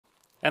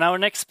And our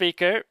next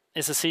speaker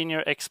is a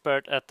senior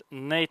expert at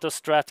NATO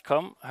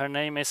Stratcom. Her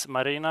name is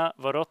Maryna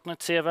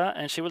Vorotyntseva,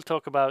 and she will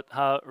talk about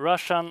how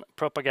Russian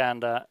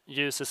propaganda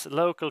uses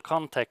local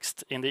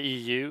context in the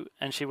EU,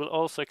 and she will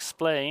also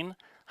explain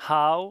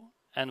how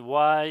and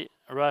why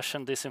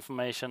Russian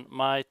disinformation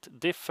might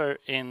differ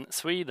in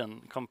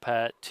Sweden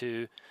compared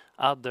to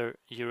other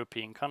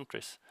European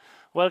countries.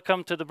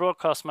 Welcome to the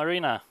broadcast,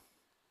 Maryna.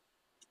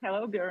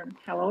 Hello, Björn.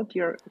 Hello to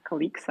your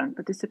colleagues and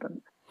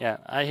participants. Yeah,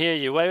 I hear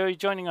you. Where are you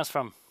joining us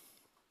from?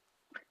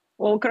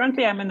 Well,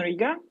 currently I'm in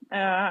Riga,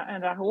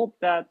 and I hope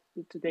that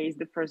today is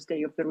the first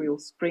day of the real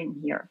spring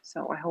here.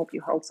 So I hope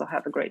you also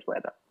have a great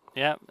weather.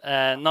 Yeah,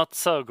 not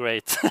so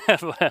great,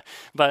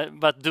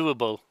 but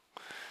doable.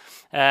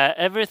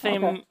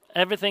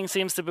 Everything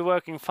seems to be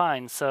working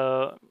fine.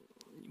 So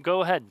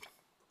go ahead.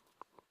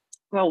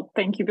 Well,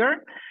 thank you,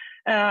 Björn.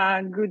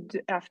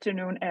 Good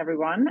afternoon,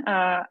 everyone.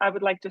 I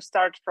would like to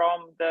start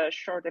from the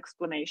short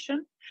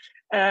explanation.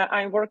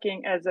 I'm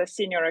working as a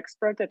senior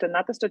expert at the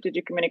NATO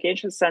Strategic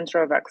Communication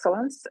Center of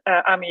Excellence.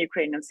 I'm a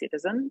Ukrainian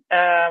citizen.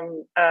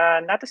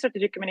 NATO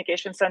Strategic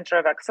Communication Center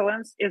of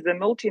Excellence is a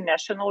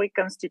multinationally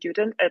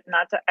constituted and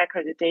NATO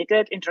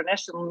accredited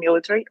international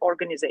military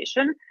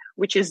organization,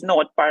 which is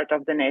not part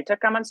of the NATO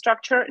command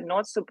structure,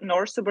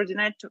 nor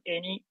subordinate to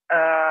any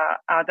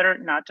other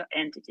NATO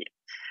entity.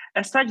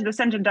 As such, the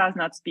center does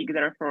not speak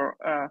there for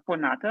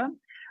NATO,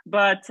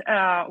 but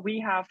we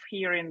have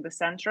here in the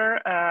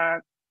center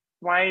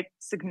quite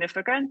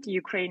significant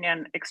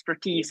Ukrainian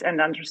expertise and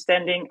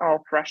understanding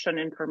of Russian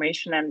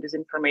information and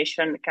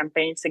disinformation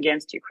campaigns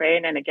against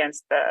Ukraine and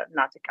against the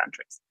NATO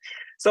countries.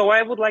 So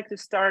I would like to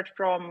start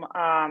from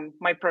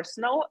my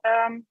personal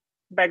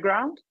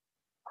background.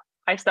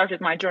 I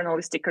started my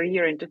journalistic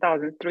career in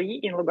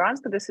 2003 in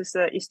Lugansk. This is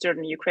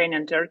Eastern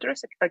Ukrainian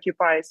territories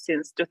occupied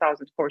since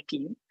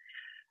 2014.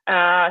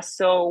 I've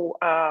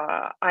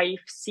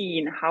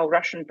seen how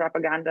Russian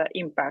propaganda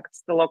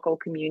impacts the local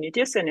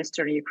communities in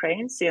Eastern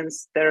Ukraine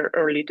since the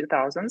early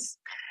 2000s.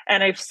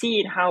 And I've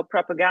seen how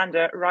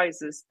propaganda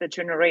rises the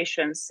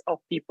generations of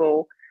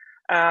people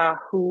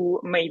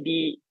who may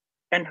be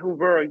and who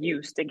were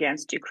used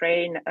against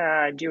Ukraine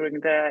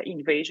during the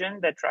invasion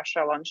that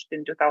Russia launched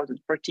in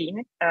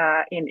 2014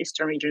 in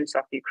eastern regions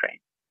of Ukraine.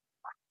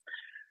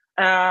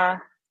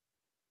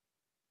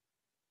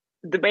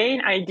 The main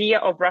idea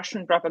of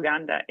Russian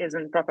propaganda is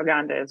in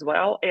propaganda as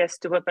well, is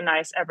to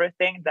weaponize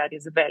everything that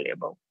is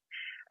valuable.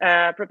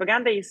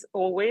 Propaganda is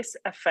always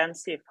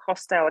offensive,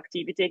 hostile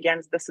activity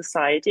against the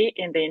society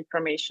in the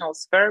informational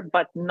sphere,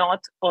 but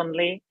not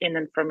only in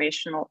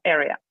informational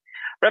area.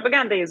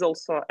 Propaganda is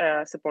also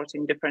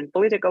supporting different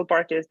political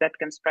parties that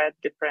can spread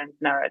different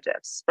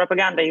narratives.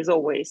 Propaganda is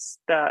always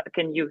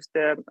can use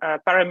the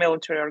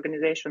paramilitary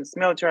organizations,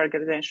 military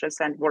organizations,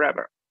 and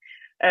whatever.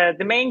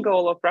 The main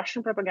goal of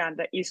Russian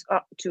propaganda is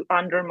to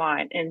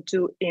undermine and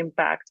to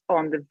impact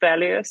on the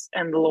values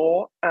and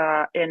law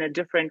in a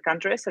different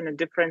countries and a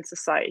different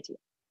society.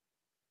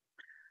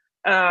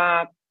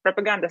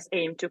 Propagandas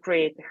aim to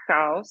create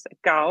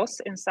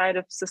chaos inside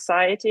of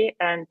society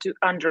and to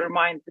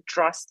undermine the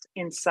trust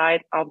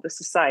inside of the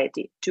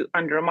society, to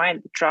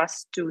undermine the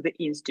trust to the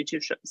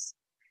institutions.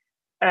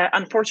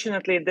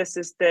 Unfortunately, this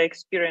is the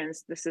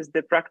experience, this is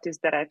the practice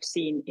that I've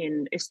seen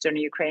in Eastern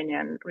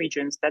Ukrainian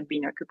regions that have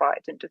been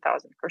occupied in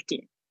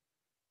 2014.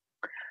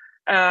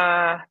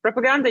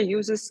 Propaganda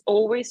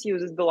always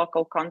uses the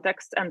local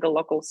context and the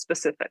local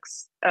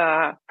specifics.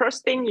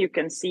 First thing you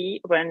can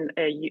see when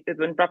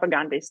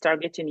propaganda is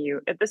targeting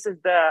you, this is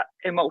the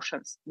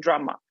emotions,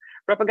 drama.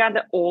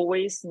 Propaganda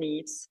always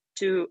needs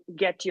to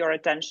get your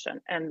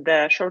attention, and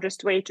the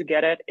shortest way to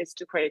get it is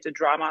to create a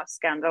drama,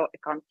 scandal, a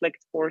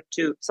conflict, or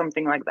to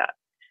something like that.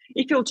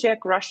 If you'll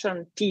check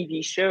Russian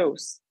TV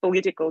shows,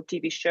 political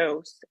TV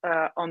shows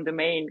on the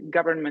main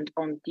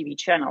government-owned TV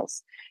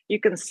channels, you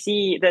can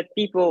see that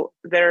people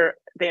they're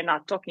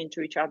not talking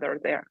to each other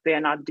there. They are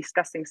not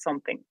discussing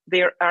something.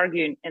 They're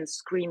arguing and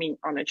screaming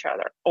on each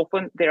other.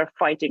 Often they're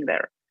fighting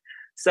there.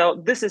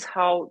 So this is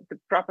how the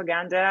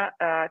propaganda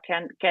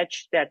can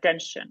catch the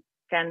attention,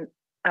 can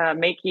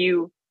make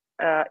you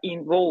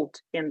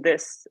involved in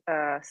this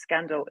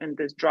scandal, in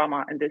this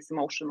drama, in this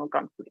emotional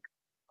conflict.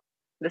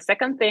 The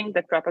second thing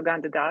that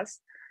propaganda does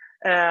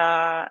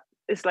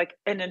is like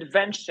an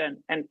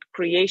invention and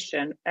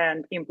creation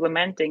and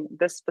implementing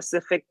the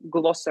specific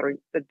glossary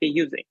that they're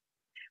using.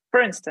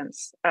 For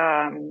instance,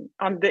 in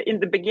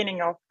the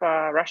beginning of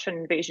Russian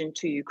invasion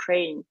to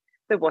Ukraine,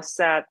 there was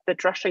said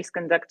that Russia is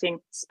conducting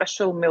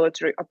special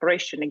military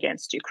operation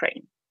against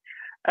Ukraine.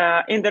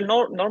 In the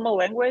normal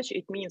language,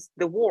 it means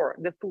the war,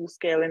 the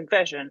full-scale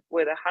invasion,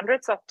 with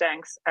hundreds of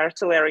tanks,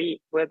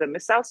 artillery, with the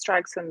missile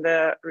strikes in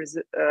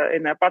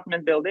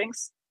apartment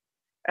buildings.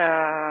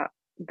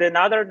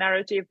 Another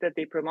narrative that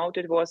they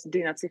promoted was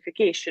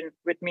denazification,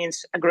 which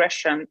means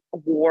aggression,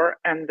 war,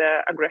 and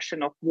the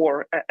aggression of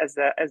war as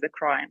a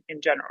crime in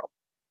general.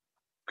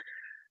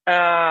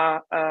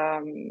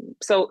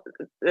 So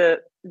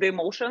the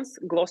emotions,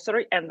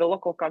 glossary, and the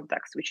local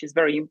context, which is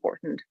very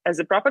important. As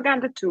a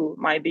propaganda tool,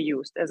 might be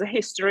used as a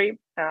history,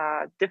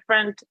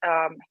 different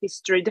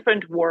history,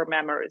 different war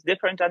memories,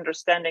 different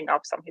understanding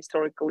of some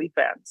historical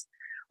events,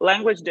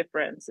 language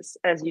differences.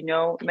 As you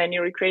know, many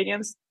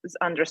Ukrainians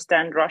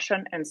understand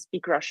Russian and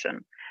speak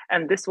Russian,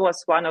 and this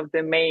was one of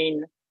the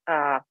main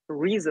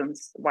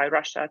reasons why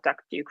Russia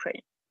attacked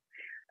Ukraine.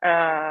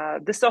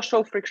 The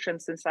social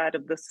frictions inside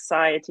of the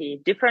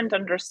society, different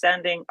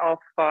understanding of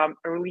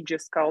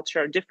religious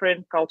culture,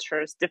 different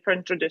cultures,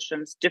 different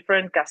traditions,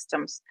 different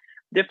customs,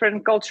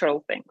 different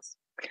cultural things.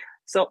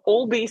 So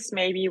all these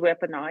may be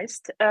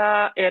weaponized,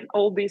 and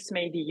all this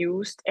may be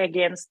used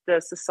against the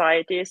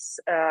societies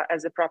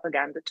as a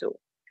propaganda tool.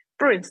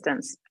 For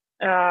instance,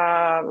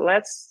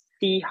 let's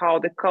see how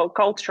the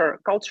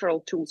cultural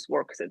tools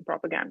works in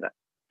propaganda.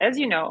 As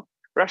you know,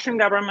 Russian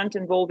government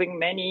involving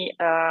many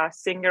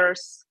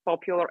singers,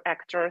 popular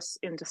actors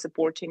into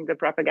supporting the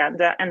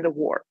propaganda and the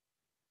war.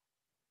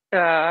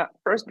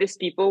 First, these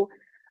people,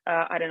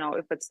 I don't know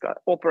if it's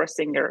opera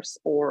singers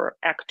or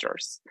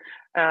actors,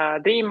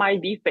 they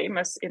might be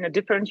famous in a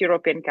different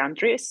European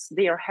countries.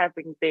 They are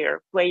having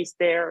their plays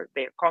there,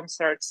 their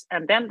concerts,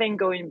 and then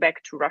going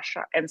back to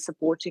Russia and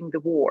supporting the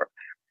war,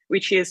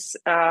 which is,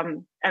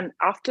 and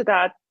after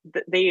that,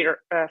 their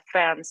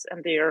fans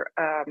and their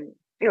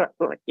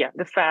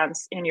the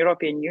fans in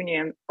European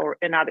Union or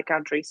in other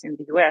countries in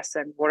the US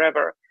and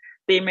wherever,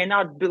 they may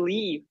not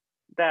believe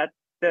that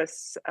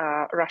this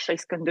Russia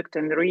is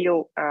conducting the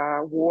real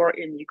war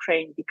in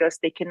Ukraine because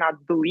they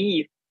cannot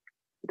believe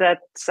that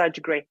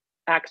such great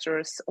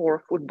actors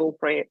or football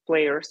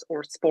players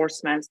or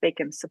sportsmen, they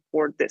can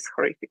support this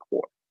horrific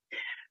war.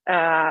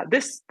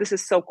 This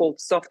is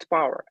so-called soft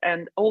power,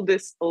 and all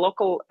this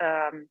local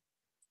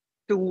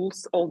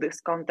tools, all these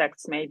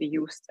contexts may be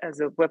used as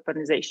a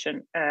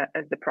weaponization,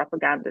 as the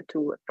propaganda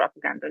tool,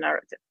 propaganda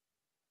narrative.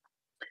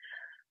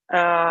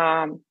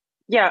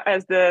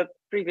 As the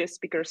previous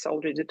speakers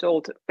already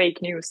told,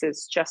 fake news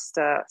is just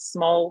a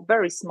small,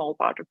 very small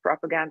part of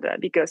propaganda,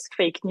 because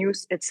fake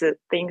news, it's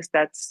things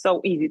that's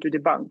so easy to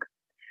debunk.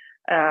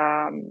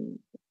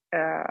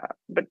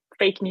 But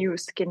fake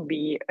news can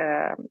be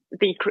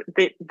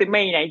the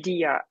main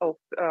idea of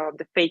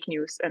the fake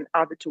news and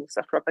other tools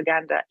of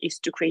propaganda is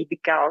to create the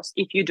chaos.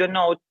 If you don't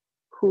know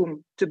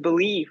whom to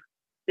believe,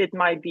 it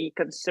might be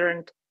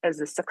concerned as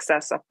a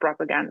success of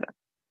propaganda.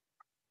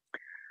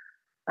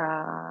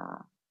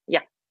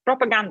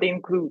 Propaganda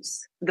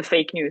includes the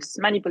fake news,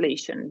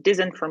 manipulation,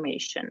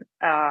 disinformation,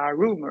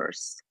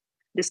 rumors,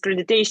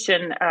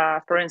 discreditation,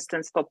 for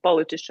instance, for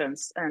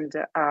politicians and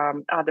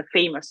other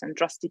famous and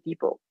trusted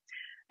people.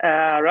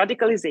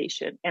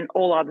 Radicalization and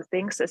all other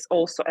things is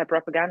also a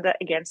propaganda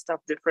against of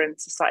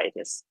different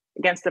societies,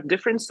 against of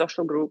different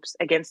social groups,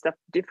 against of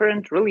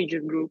different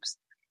religious groups,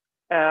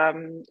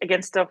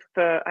 against of,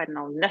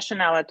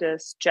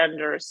 nationalities,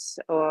 genders,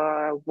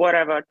 or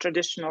whatever,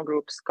 traditional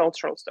groups,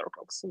 cultural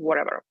circles,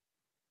 whatever.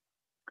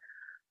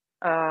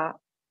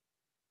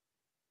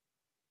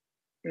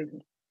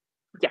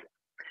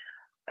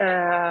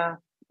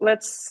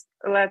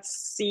 Let's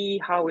see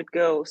how it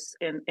goes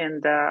in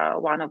the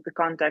one of the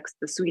context,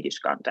 the Swedish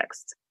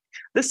context.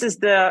 This is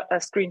the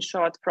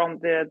screenshot from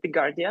the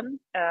Guardian,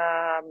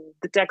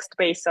 the text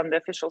based on the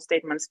official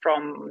statements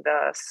from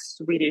the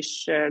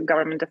Swedish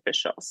government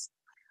officials.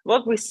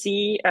 What we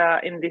see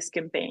in this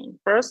campaign,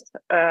 first,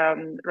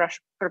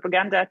 Russian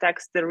propaganda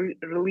attacks the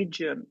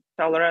religion,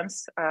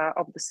 tolerance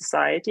of the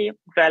society,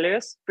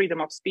 values,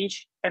 freedom of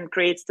speech, and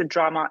creates the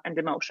drama and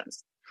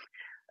emotions.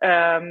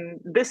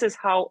 This is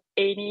how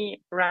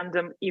any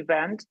random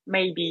event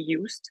may be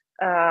used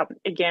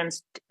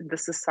against the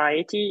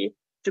society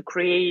to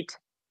create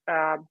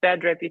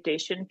bad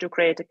reputation, to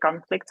create a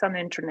conflict on the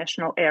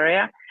international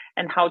area,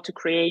 and how to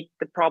create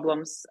the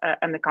problems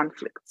and the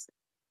conflicts.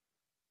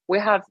 We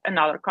have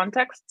another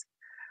context.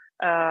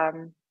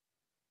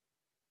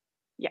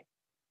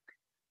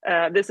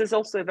 This is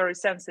also a very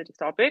sensitive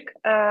topic,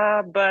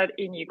 but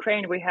in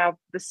Ukraine we have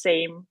the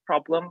same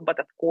problem, but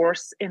of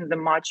course in the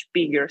much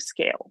bigger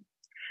scale.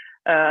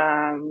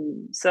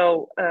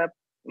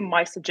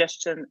 My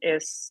suggestion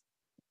is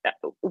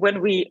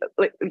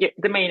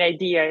the main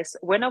idea is,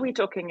 when are we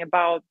talking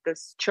about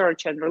this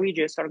church and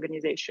religious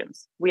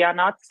organizations, we are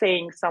not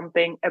saying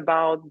something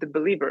about the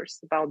believers,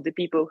 about the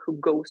people who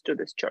goes to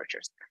these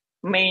churches.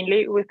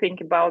 Mainly we think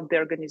about the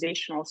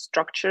organizational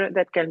structure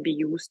that can be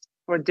used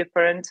for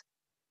different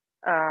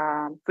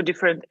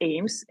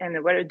aims in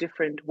a very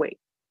different way.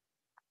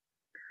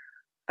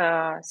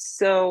 I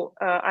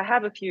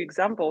have a few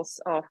examples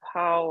of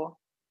how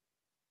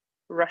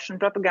Russian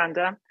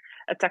propaganda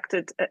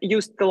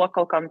used the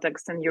local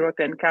context in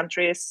European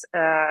countries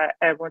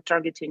and were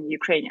targeting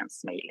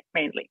Ukrainians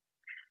mainly.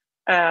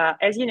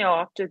 As you know,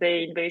 after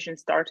the invasion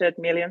started,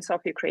 millions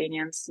of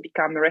Ukrainians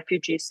become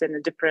refugees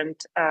in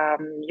different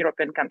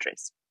European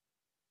countries.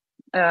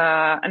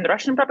 And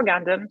Russian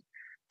propaganda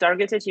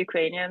targeted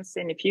Ukrainians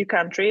in a few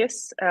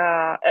countries.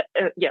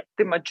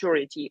 The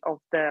majority of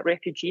the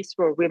refugees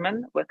were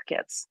women with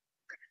kids.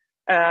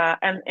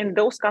 And in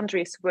those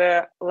countries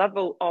where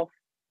level of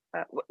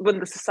when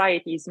the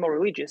society is more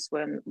religious,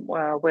 when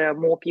where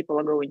more people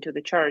are going to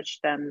the church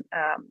than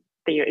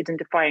they are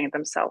identifying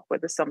themselves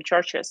with some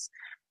churches,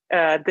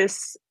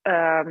 this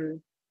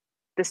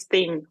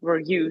thing were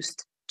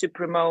used to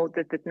promote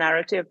the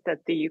narrative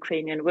that the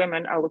Ukrainian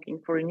women are looking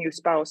for new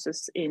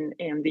spouses in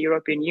the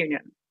European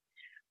Union.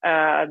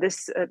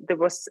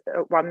 There was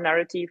one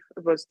narrative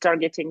was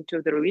targeting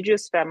to the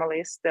religious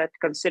families that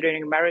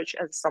considering marriage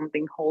as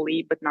something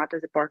holy but not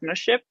as a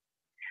partnership.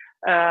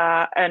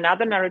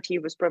 Another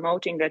narrative was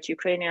promoting that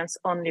Ukrainians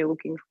only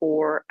looking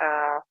for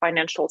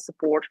financial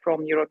support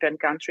from European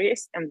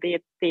countries and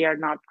they are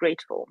not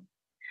grateful.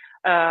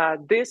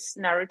 These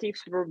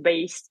narratives were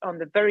based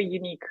on a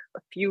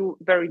few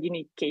very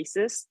unique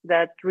cases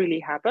that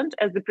really happened.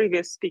 As the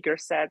previous speaker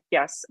said,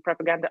 yes,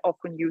 propaganda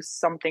often uses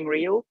something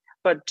real,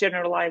 but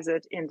generalize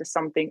it into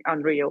something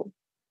unreal.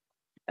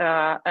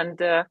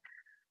 The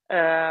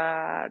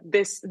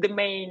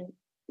main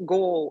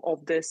goal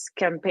of these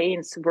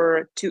campaigns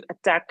were to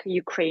attack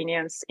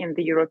Ukrainians in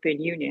the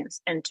European Union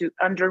and to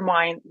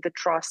undermine the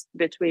trust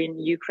between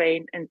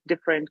Ukraine and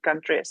different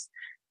countries,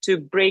 to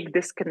break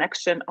this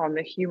connection on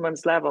the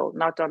humans level,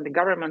 not on the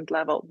government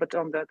level, but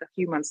on the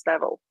humans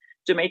level,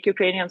 to make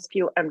Ukrainians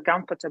feel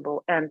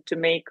uncomfortable and to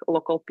make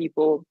local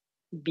people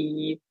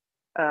be,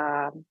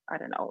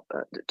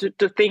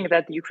 to think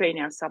that the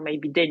Ukrainians are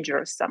maybe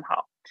dangerous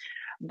somehow.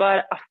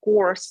 But of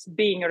course,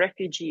 being a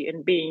refugee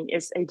and being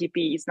as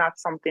ADP is not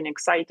something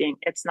exciting.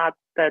 It's not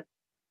that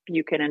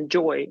you can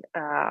enjoy.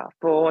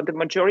 For the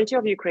majority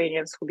of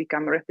Ukrainians who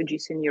become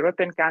refugees in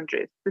European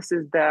countries, this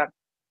is the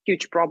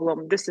huge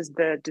problem. This is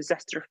the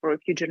disaster for a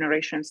few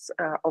generations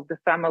of the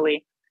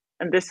family.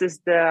 And this is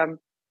the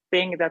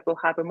thing that will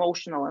have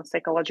emotional and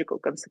psychological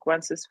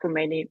consequences for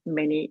many,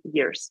 many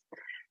years,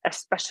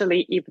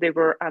 especially if they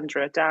were under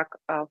attack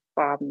of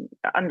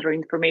under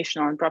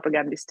informational and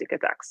propagandistic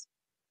attacks.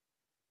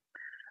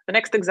 The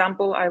next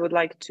example I would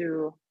like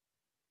to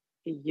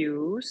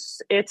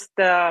use, it's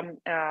the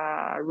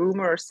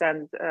rumors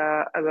and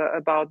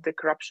about the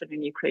corruption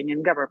in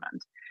Ukrainian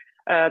government.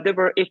 There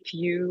were a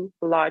few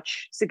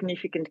large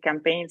significant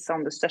campaigns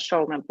on the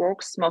social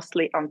networks,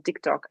 mostly on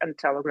TikTok and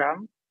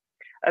Telegram,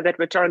 that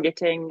were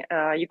targeting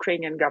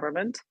Ukrainian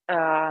government.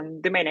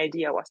 The main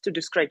idea was to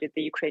discredit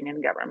the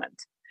Ukrainian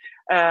government.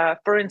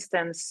 For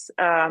instance,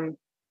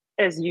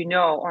 as you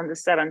know, on the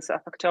 7th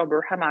of October,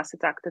 Hamas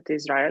attacked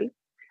Israel.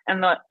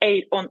 And on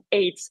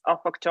 8th of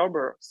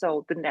October,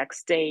 so the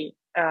next day,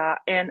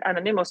 in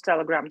anonymous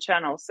Telegram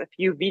channels, a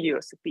few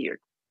videos appeared.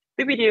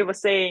 The video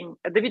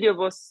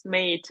was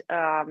made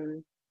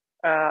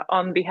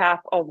on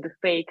behalf of the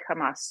fake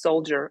Hamas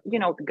soldier, you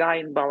know, the guy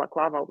in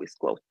balaclava with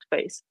closed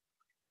face.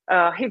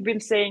 He'd been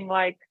saying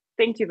like,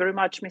 "Thank you very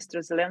much, Mr.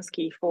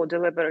 Zelensky, for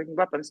delivering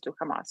weapons to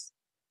Hamas."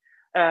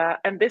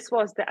 And this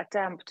was the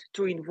attempt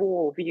to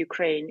involve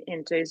Ukraine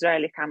into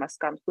Israeli-Hamas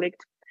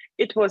conflict.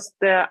 It was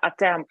the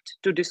attempt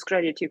to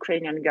discredit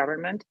Ukrainian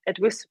government. It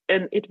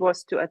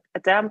was to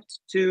attempt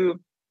to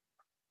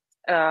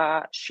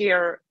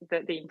share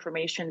the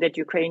information that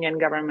Ukrainian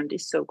government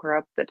is so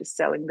corrupt that is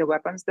selling the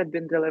weapons that have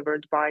been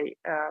delivered by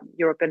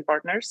European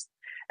partners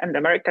and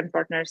American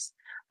partners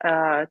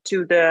to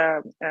the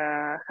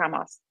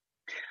Hamas.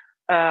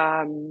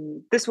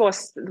 This was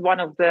one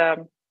of the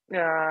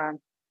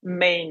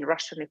main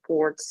Russian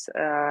efforts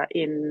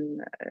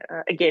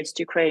against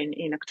Ukraine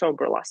in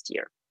October last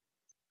year.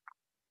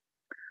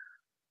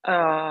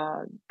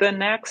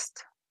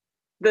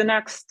 The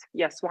next,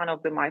 yes, one of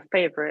my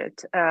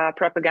favorite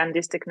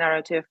propagandistic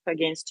narrative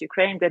against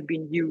Ukraine that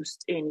been used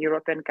in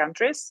European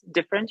countries,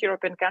 different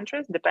European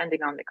countries,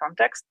 depending on the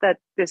context, that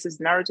this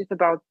is narrative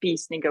about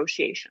peace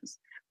negotiations,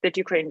 that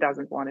Ukraine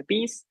doesn't want a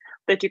peace,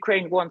 that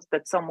Ukraine wants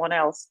that someone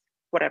else,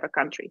 whatever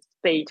country,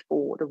 paid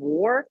for the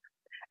war.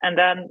 And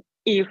then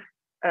if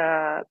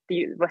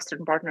the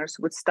Western partners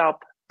would stop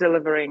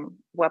delivering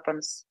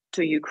weapons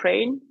to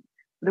Ukraine,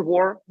 the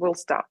war will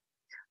stop.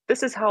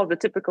 This is how the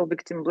typical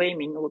victim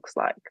blaming looks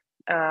like,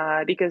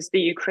 because the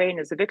Ukraine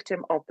is a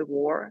victim of the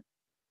war,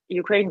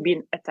 Ukraine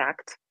being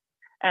attacked,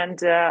 and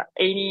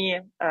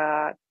any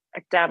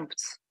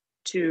attempts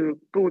to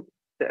put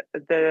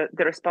the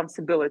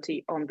responsibility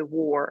on the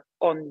war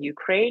on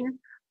Ukraine,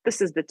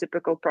 this is the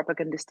typical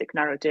propagandistic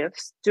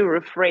narratives to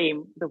reframe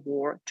the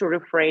war, to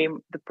reframe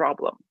the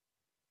problem.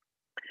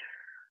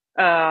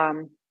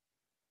 Of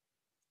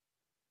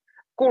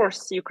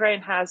course,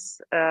 Ukraine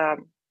has,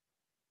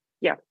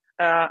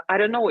 I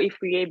don't know if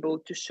we're able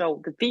to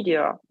show the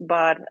video,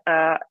 but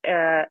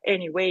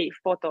anyway,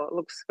 photo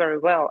looks very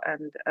well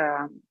and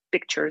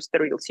pictures the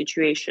real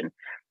situation.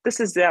 This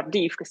is the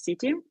Avdiivka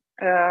city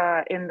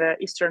in the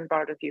eastern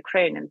part of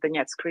Ukraine, in the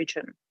Donetsk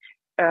region.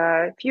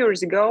 A few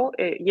years ago,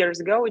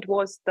 it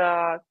was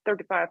the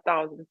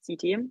 35,000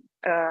 city,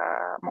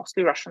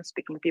 mostly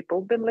Russian-speaking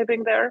people been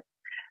living there.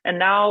 And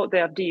now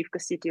the Avdiivka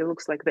city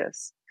looks like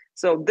this.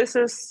 So this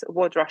is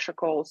what Russia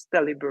calls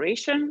the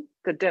liberation,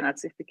 the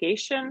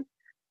denazification.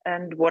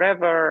 and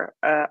whatever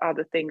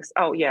other things.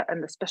 Oh yeah,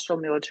 and the special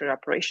military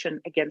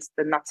operation against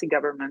the Nazi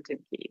government in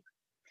Kyiv.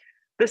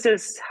 This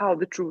is how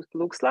the truth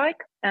looks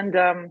like. And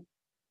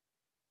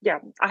yeah,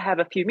 I have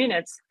a few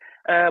minutes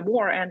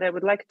more, and I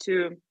would like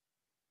to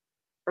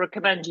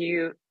recommend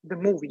you the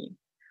movie.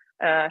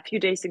 A few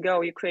days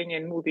ago,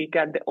 Ukrainian movie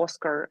got the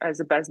Oscar as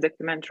the best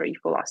documentary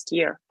for last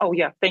year. Oh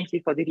yeah, thank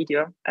you for the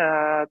video.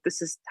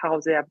 This is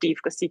how the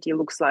Avdiivka city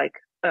looked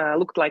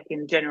like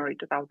in January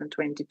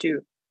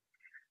 2022.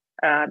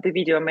 The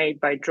video made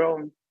by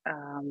drone.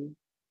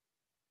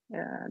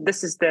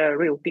 This is the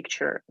real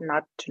picture,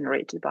 not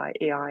generated by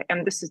AI.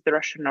 And this is the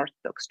Russian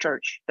Orthodox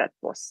Church that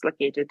was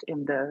located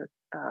in the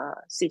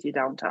city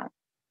downtown.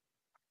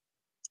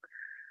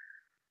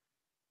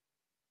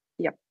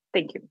 Yep,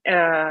 thank you.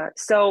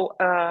 So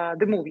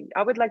the movie,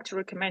 I would like to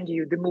recommend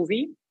you the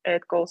movie.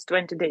 It calls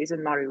 20 Days in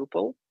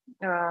Mariupol.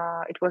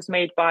 It was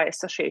made by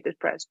Associated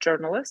Press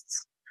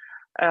journalists.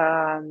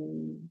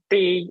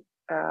 They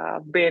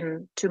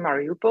been to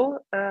Mariupol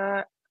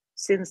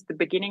since the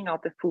beginning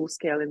of the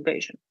full-scale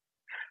invasion.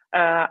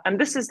 And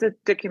this is the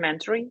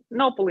documentary.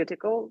 No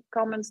political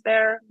comments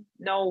there,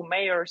 no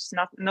mayors,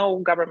 no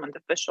government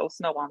officials,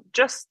 no one.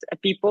 Just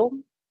people,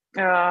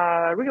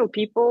 real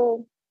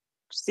people,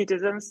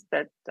 citizens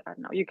that I don't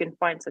know, you can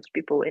find such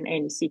people in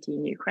any city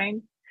in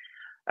Ukraine.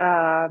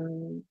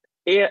 And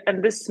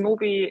this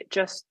movie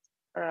just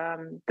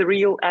the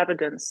real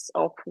evidence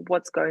of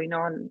what's going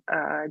on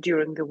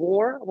during the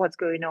war, what's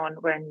going on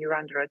when you're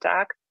under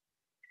attack.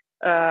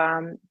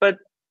 But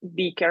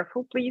be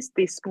careful, please.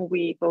 This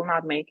movie will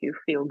not make you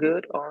feel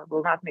good or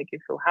will not make you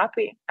feel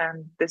happy.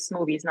 And this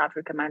movie is not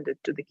recommended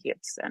to the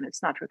kids, and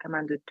it's not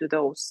recommended to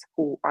those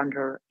who are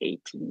under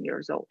 18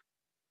 years old.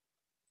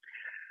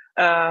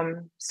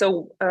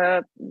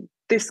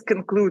 This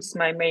concludes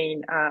my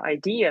main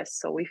ideas.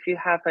 So if you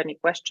have any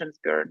questions,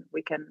 Björn,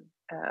 we can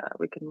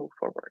move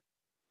forward.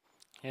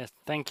 Yes,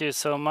 thank you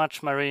so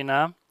much,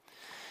 Maryna.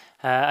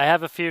 I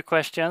have a few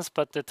questions,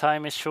 but the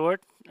time is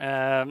short.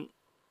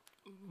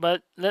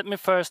 But let me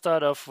first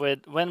start off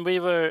with, when we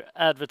were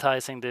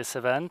advertising this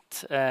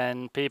event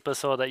and people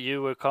saw that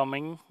you were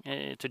coming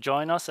to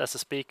join us as a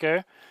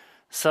speaker,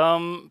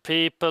 some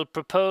people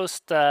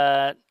proposed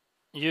that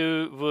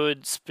you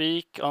would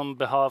speak on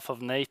behalf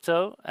of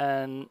NATO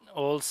and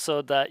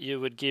also that you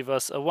would give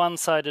us a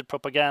one-sided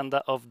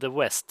propaganda of the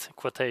West,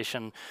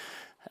 quotation.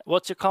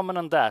 What's your comment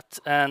on that?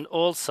 And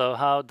also,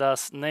 how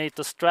does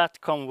NATO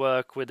Stratcom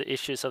work with the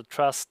issues of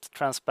trust,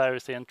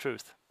 transparency, and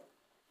truth?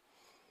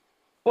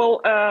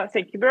 Well,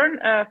 thank you,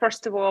 Björn.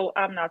 First of all,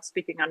 I'm not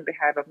speaking on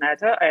behalf of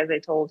NATO, as I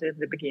told in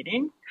the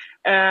beginning.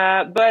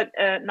 But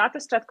NATO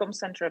Stratcom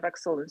Center of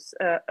Excellence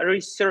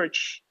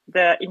research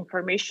the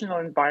informational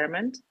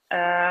environment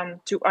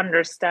to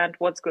understand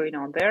what's going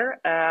on there,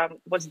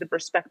 what's the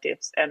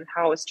perspectives, and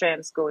how Australia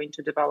is going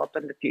to develop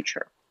in the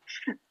future.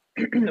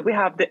 We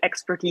have the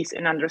expertise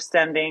in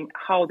understanding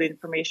how the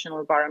informational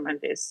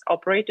environment is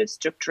operated,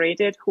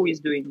 structured, who is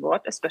doing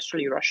what,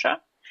 especially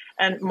Russia.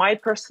 And my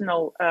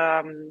personal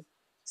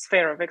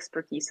sphere of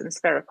expertise and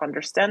sphere of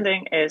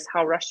understanding is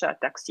how Russia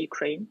attacks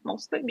Ukraine,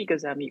 mostly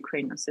because I'm a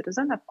Ukrainian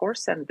citizen, of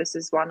course, and this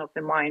is one of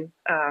the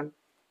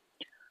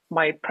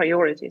my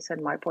priorities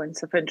and my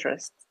points of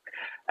interest.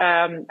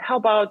 How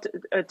about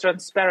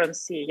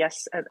transparency?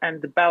 Yes,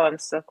 and the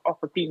balance of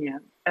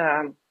opinion.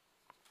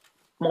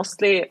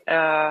 Mostly,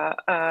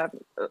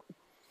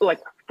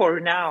 like for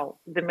now,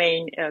 the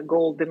main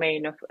goal, the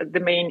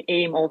main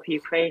aim of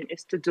Ukraine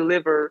is to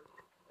deliver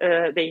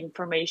the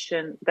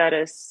information that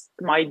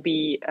might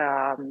be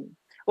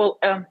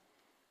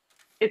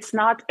it's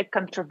not a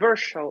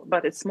controversial,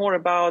 but it's more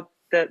about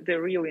the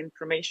real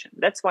information.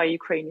 That's why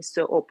Ukraine is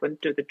so open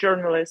to the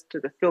journalists, to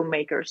the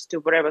filmmakers, to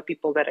whatever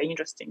people that are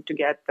interesting to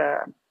get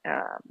the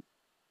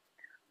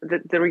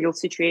real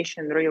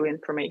situation, the real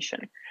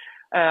information.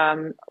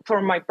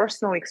 From my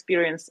personal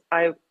experience,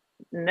 I've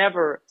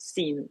never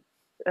seen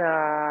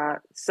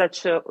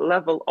such a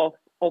level of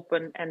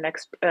open and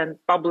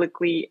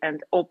publicly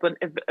and open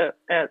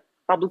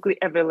publicly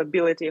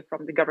availability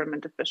from the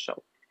government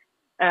official.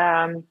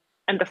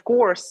 And of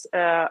course,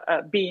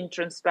 being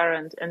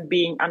transparent and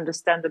being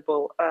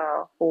understandable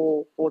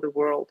for the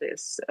world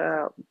is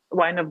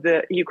one of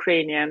the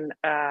Ukrainian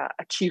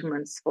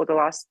achievements for the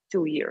last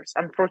 2 years.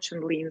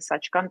 Unfortunately, in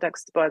such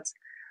context, but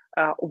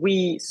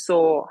we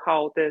saw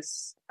how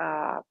this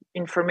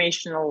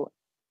informational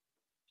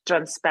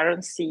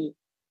transparency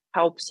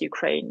helps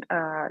Ukraine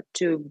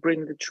to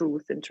bring the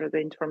truth into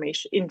the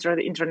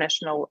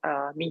international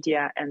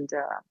media and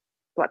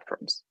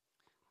platforms.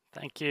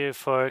 Thank you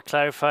for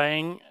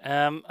clarifying.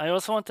 I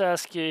also want to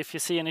ask you if you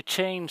see any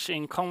change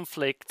in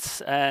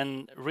conflicts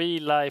and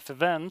real-life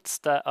events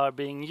that are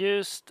being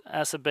used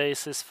as a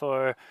basis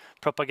for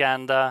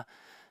propaganda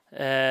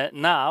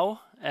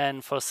now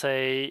and for,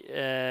 say,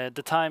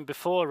 the time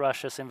before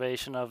Russia's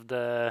invasion of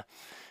the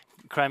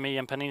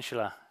Crimean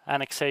Peninsula,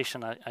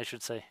 annexation, I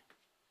should say.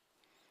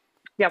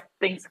 Yeah,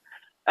 thanks.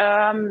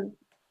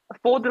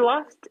 For the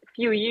last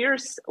few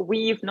years,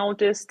 we've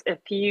noticed a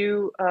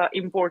few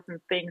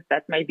important things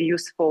that may be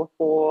useful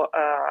for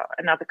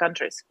in other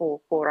countries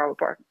for our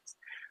partners.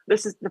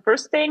 This is the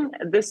first thing.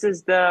 This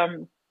is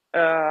the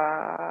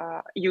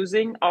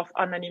using of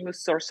anonymous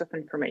source of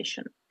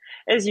information.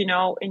 As you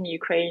know, in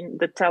Ukraine,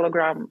 the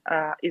Telegram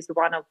is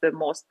one of the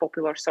most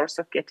popular source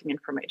of getting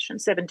information.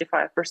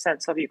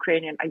 75% of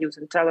Ukrainians are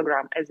using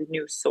Telegram as a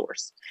news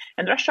source.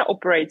 And Russia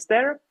operates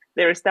there.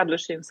 They're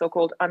establishing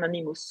so-called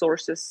anonymous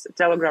sources,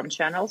 Telegram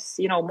channels.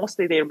 You know,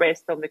 mostly they're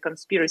based on the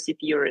conspiracy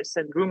theories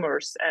and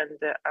rumors and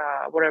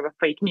whatever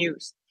fake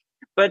news.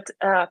 But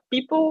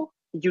people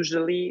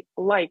usually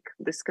like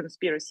this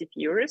conspiracy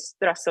theories.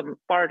 There are some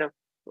part of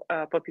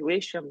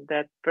population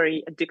that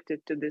very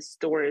addicted to these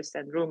stories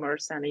and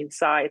rumors and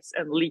insights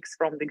and leaks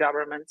from the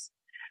governments.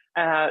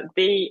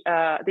 They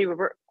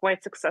were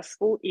quite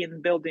successful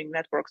in building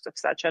networks of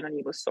such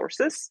anonymous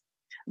sources,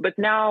 but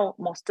now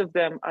most of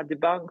them are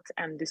debunked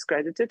and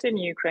discredited in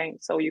Ukraine.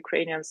 So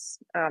Ukrainians,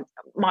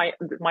 my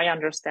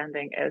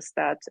understanding is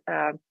that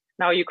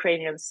now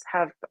Ukrainians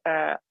have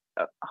a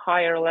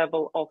higher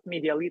level of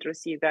media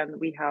literacy than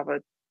we have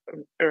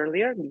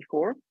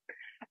before.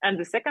 And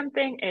the second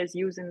thing is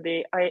using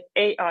the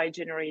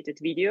AI-generated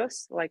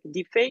videos, like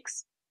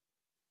deepfakes,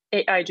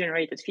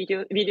 AI-generated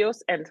videos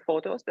and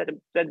photos that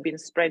have been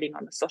spreading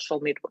on the social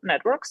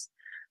networks,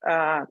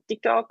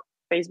 TikTok,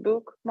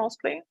 Facebook,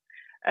 mostly.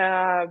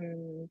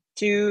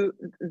 To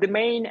the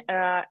main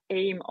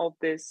aim of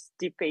these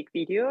deepfake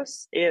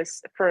videos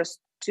is first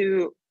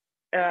to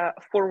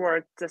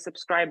forward the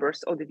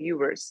subscribers or the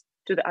viewers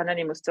to the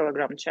anonymous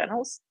Telegram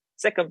channels.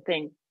 Second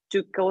thing,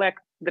 to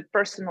collect the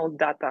personal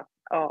data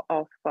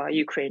of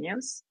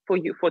Ukrainians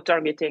for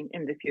targeting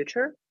in the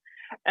future.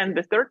 And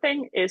the third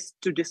thing is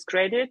to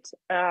discredit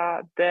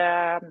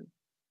the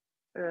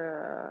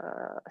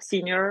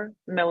senior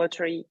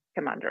military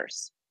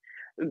commanders,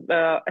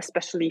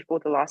 especially for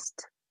the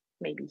last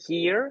maybe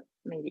year,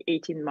 maybe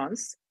 18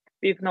 months.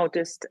 We've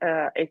noticed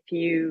a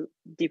few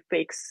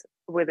deepfakes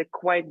with a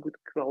quite good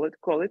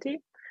quality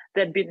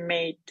that have been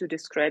made to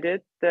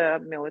discredit the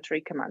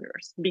military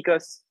commanders,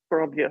 because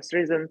for obvious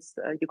reasons,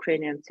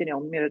 Ukrainian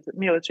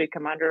military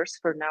commanders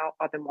for now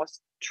are the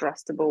most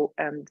trustable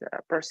and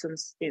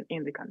persons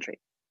in the country.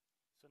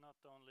 So not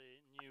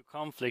only new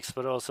conflicts,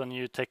 but also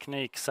new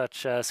techniques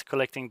such as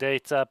collecting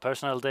data,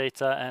 personal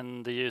data,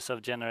 and the use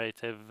of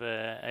generative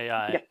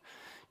AI.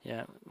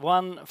 Yeah.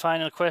 One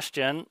final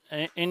question.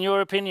 In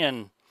your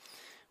opinion,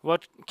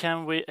 what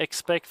can we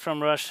expect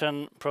from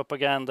Russian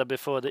propaganda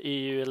before the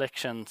EU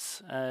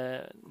elections?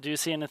 Do you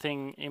see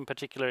anything in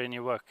particular in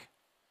your work?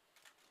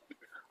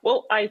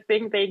 Well, I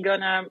think they're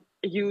gonna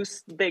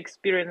use the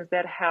experience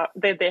that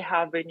they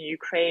have in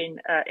Ukraine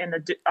in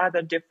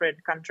other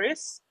different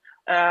countries.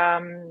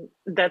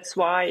 That's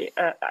why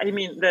I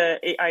mean the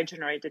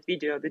AI-generated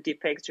video, the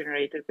deepfakes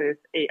generated with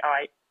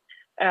AI.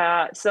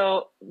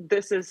 So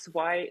this is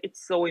why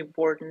it's so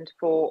important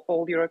for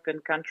all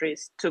European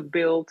countries to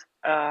build.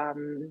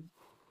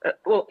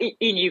 Well,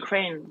 in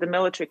Ukraine, the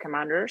military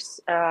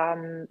commanders,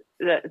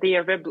 they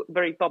are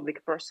very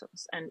public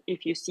persons. And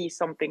if you see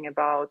something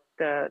about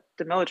the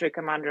military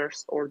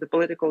commanders or the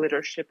political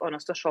leadership on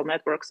a social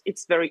networks,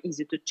 it's very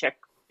easy to check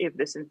if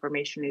this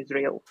information is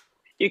real.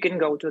 You can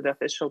go to the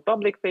official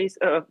public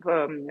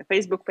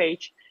Facebook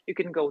page, you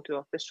can go to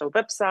official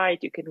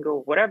website, you can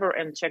go whatever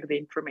and check the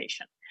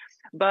information.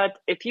 But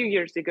a few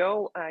years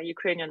ago,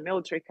 Ukrainian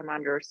military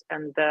commanders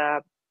and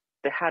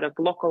the head of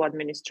local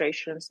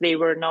administrations, they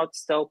were not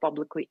so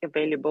publicly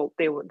available.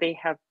 They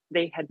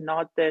had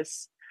not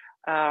this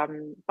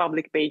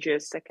public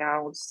pages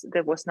accounts.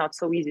 That was not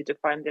so easy to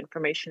find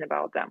information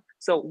about them.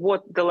 So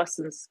what the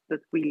lessons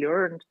that we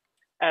learned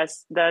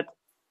is that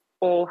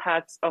all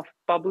heads of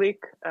public,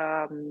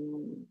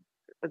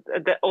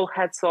 all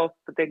heads of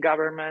the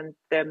government,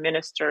 the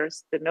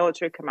ministers, the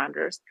military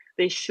commanders,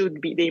 they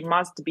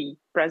must be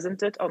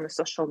presented on the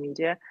social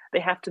media.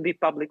 They have to be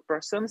public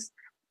persons.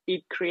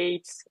 It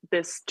creates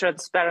this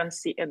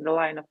transparency and the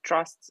line of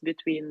trust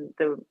between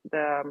the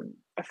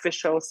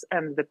officials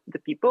and the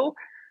people,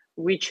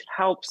 which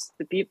helps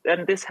the people,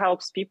 and this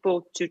helps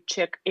people to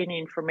check any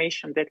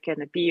information that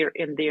can appear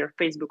in their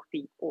Facebook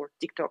feed or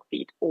TikTok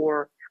feed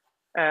or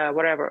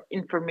whatever.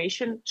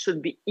 Information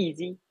should be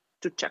easy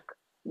to check.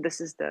 This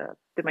is the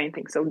main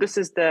thing. So this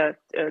is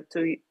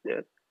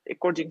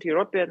according to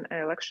European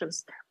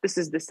elections, this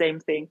is the same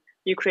thing.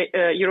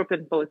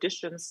 European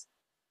politicians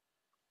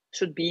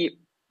should be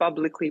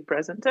publicly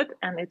presented,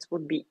 and it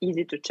would be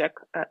easy to check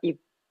if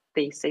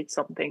they said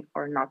something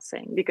or not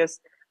saying, because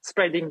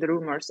spreading the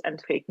rumors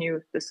and fake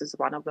news, this is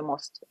one of the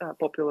most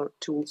popular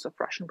tools of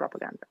Russian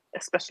propaganda,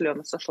 especially on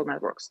the social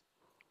networks.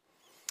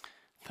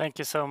 Thank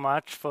you so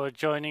much for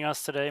joining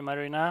us today,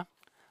 Maryna.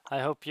 I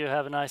hope you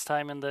have a nice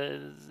time in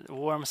the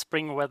warm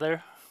spring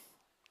weather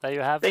that you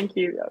have. Thank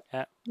you.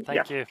 Yeah,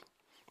 thank you.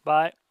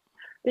 Bye.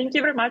 Thank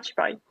you very much.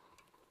 Bye.